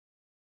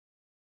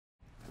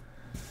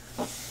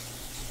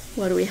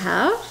what do we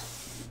have?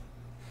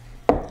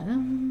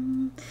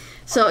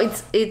 So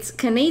it's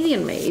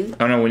Canadian made.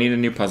 Oh no, we need a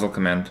new puzzle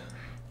command.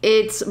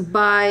 It's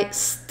by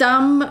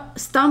StumpCraft.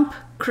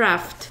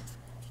 StumpKraft.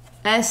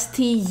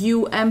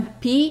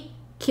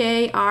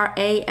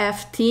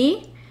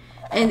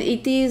 And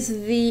it is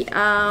the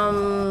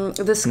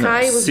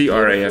sky was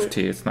CRAFT.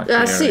 It's not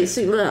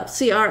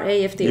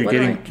CRAFT.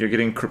 You're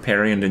getting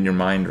Kripparian in your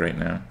mind right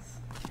now.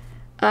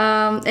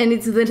 And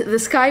it's the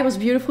sky was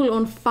beautiful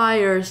on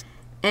fires.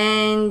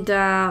 And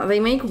they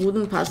make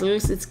wooden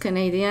puzzles. It's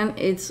Canadian.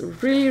 It's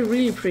really,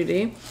 really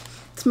pretty.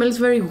 It smells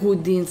very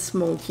woody and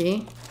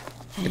smoky.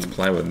 It's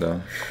plywood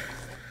though.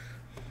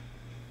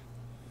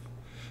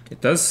 It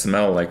does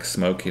smell like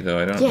smoky though.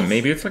 I don't know.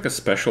 Maybe it's like a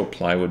special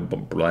plywood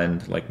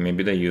blend. Like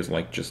maybe they use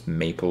like just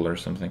maple or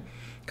something.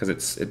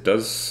 Because it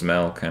does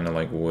smell kind of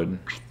like wood.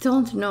 I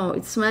don't know.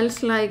 It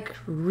smells like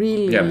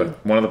really... Yeah,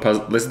 but one of the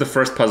puzzle... This is the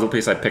first puzzle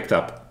piece I picked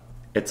up.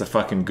 It's a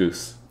fucking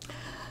goose.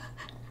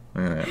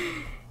 Look at that.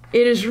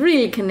 It is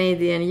really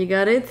Canadian. You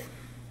got it?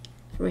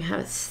 We have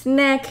a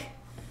snack.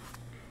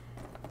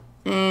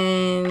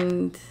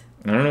 And...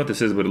 I don't know what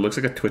this is, but it looks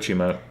like a Twitch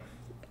emote.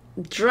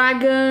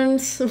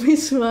 Dragons.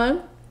 This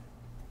one.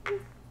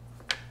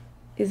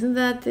 Isn't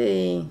that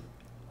a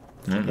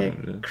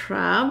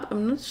crab?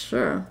 I'm not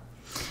sure.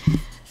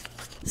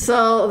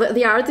 So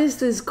the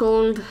artist is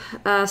called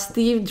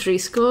Steve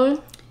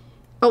Driscoll.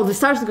 Oh, the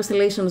stars and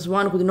constellations,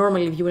 one who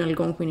normally view an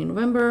Algonquin in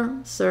November,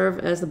 serve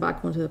as the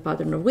backbone to the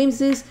pattern of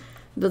whimsies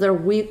that are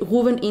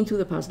woven into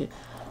the puzzle.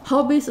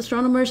 Hobbyist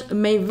astronomers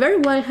may very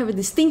well have a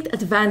distinct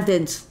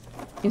advantage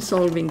in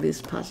solving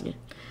this puzzle.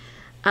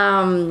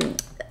 Like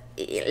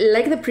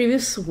the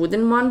previous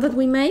wooden one that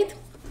we made,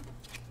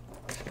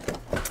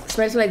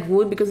 smells like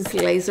wood because it's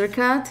laser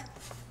cut.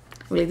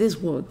 Well, it is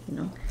wood, you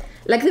know.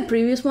 Like the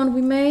previous one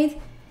we made,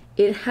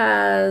 it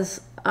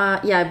has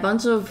a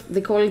bunch of,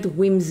 they call it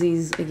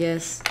whimsies, I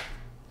guess.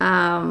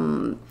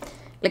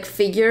 Like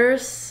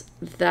figures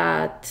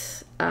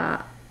that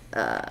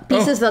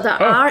pieces that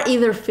are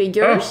either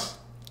figures.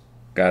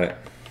 Got it.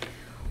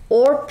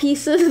 Or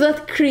pieces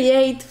that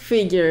create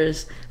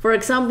figures. For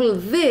example,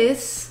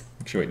 this.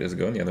 Actually, wait, does it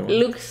go in the other one?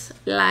 Looks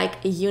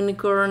like a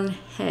unicorn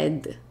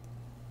head.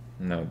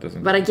 No, it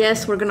doesn't. But I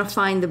guess we're gonna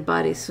find the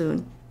body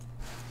soon.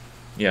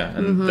 Yeah,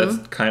 and that's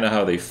kind of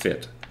how they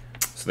fit.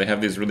 So they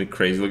have these really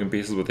crazy looking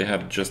pieces, but they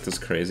have just as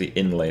crazy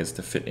inlays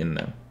to fit in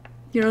them.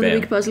 You're not a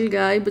big puzzle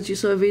guy, but you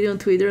saw a video on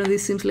Twitter and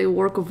this seems like a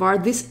work of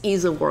art. This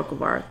is a work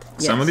of art.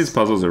 Yes. Some of these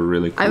puzzles are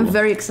really cool. I'm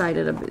very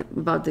excited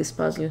about this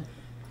puzzle.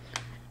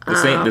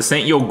 This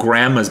ain't your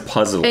grandma's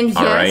puzzle, and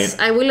all yes,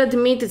 right? I will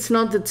admit it's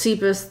not the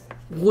cheapest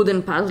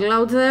wooden puzzle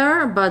out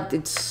there, but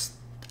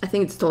I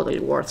think it's totally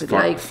worth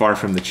it. Far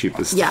from the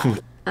cheapest. Yeah.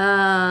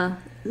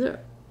 They're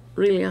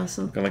really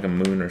awesome. Got like a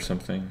moon or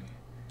something.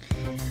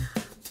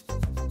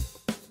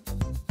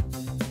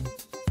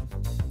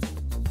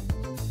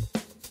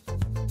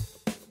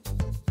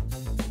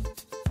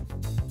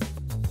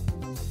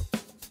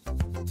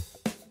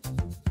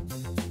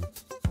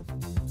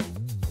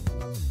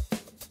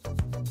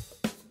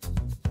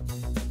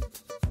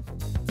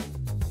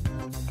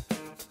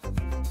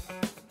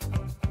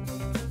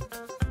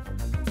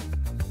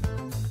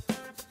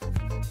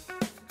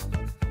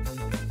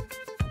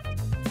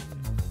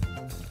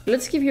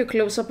 Let's give you a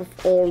close-up of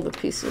all the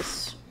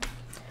pieces.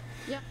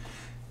 Yeah.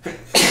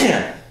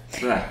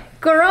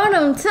 Corona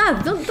on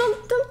Tad.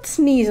 Don't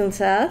sneeze on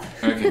Tad.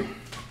 Okay.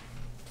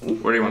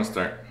 Where do you want to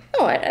start?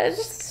 Oh, I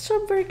just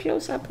saw a very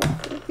close-up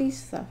of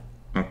these stuff.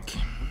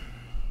 Okay.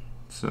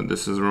 So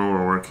this is where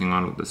we're working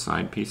on with the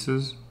side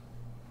pieces.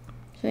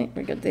 Okay,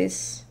 we got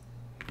this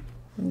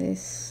and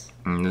this.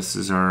 And this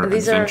is our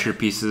adventure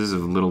pieces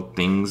of little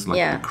things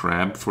like the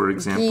crab, for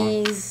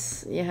example.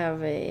 These, you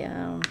have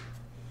a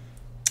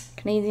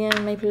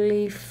Canadian maple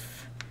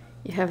leaf.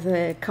 You have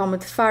the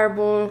comet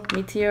fireball,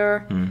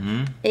 meteor,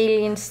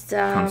 alien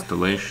stuff,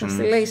 constellations.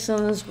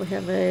 We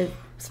have a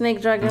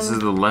snake dragon. This is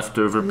the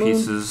leftover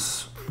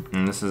pieces,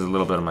 and this is a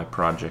little bit of my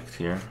project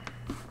here.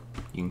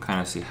 You can kind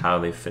of see how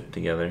they fit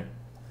together.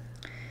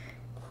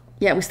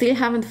 Yeah, we still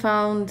haven't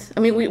found...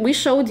 I mean, we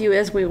showed you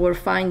as we were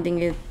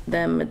finding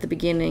them at the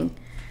beginning.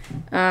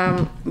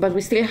 But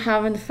we still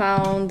haven't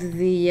found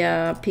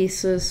the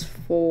pieces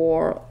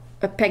for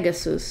a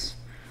Pegasus.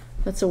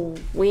 That's a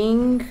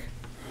wing.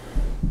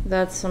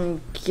 That's,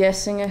 I'm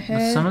guessing, a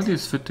head. Some of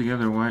these fit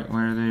together. Why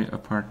are they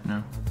apart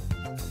now?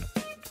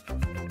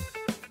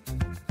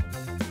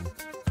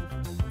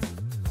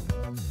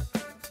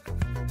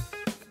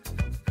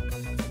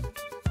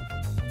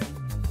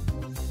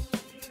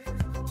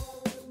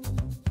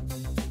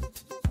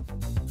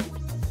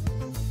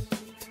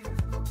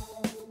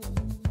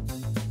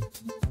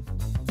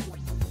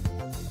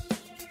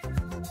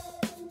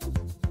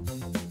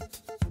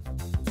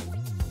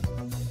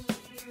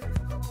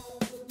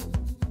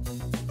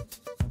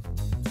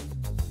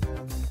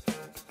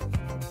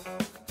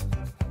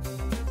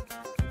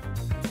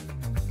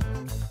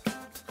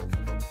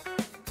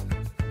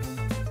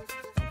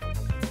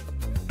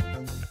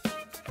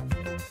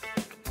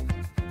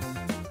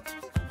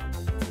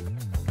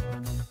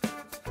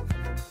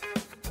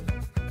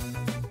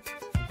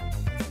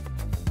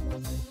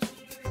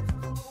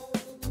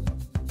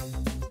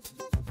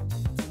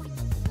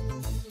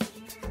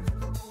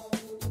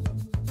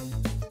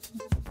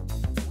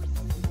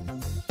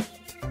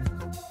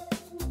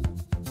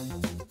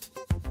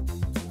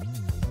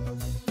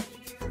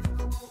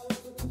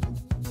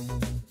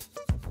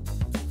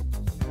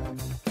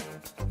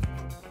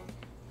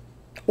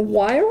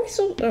 Why are we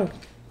so... Oh,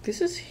 this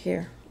is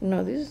here.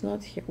 No, this is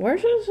not here. Where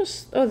should I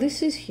just... Oh,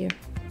 this is here.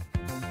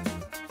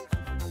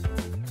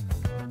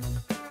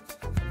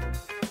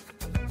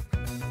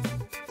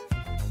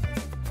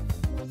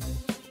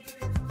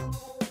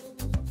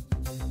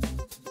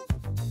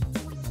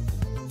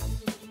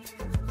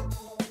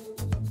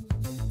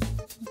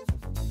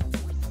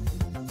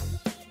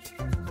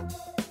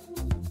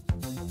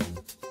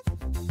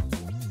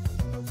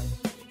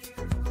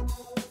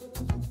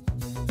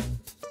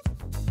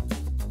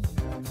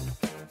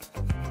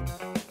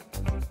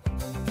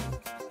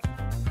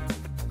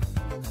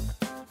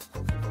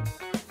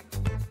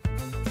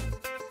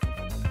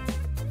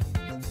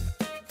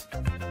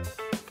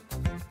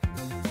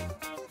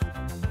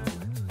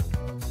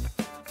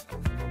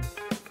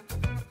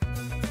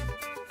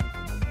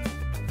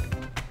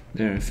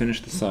 There, I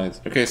finished the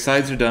sides. Okay,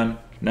 sides are done.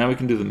 Now we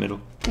can do the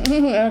middle.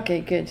 Okay,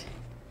 good.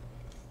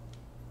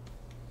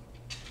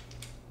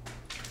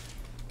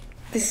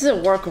 This is a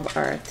work of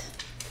art.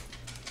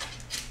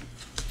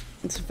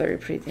 It's very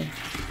pretty.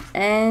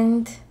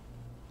 And...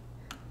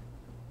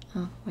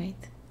 Oh, wait.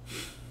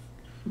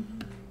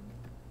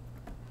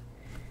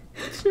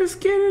 Just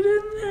get it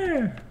in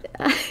there.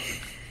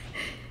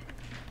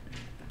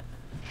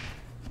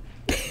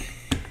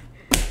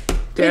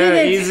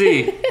 Yeah,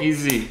 easy,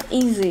 easy.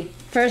 Easy.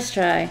 First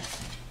try.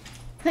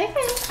 Hi,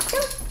 hi.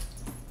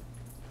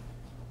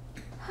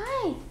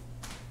 Hi.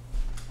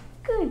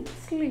 Good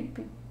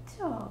sleepy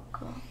dog.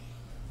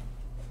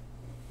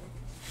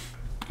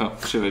 Oh,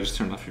 shit, I just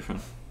turned off your phone.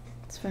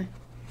 It's fine.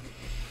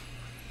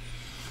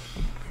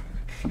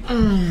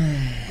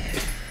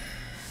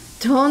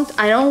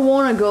 I don't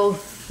want to go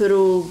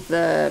through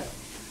the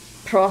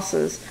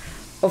process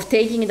of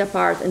taking it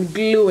apart and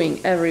gluing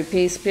every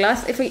piece.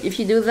 Plus, if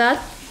you do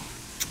that,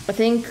 I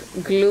think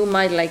glue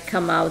might like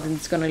come out and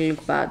it's gonna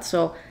look bad.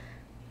 So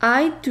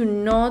I do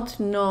not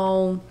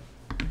know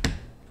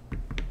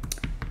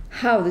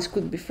how this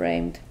could be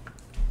framed.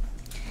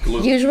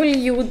 Glue. Usually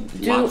you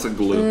would do lots of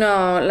glue.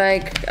 No,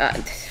 like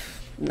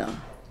no.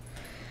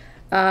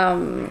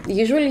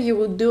 Usually you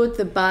would do at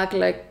the back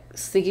like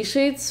sticky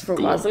sheets for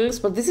puzzles,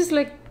 but this is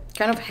like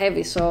kind of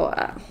heavy, so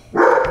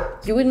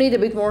you would need a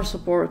bit more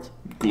support.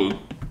 Glue.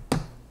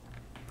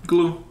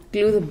 Glue.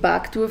 Glue the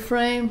back to a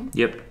frame.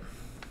 Yep.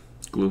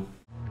 Glue.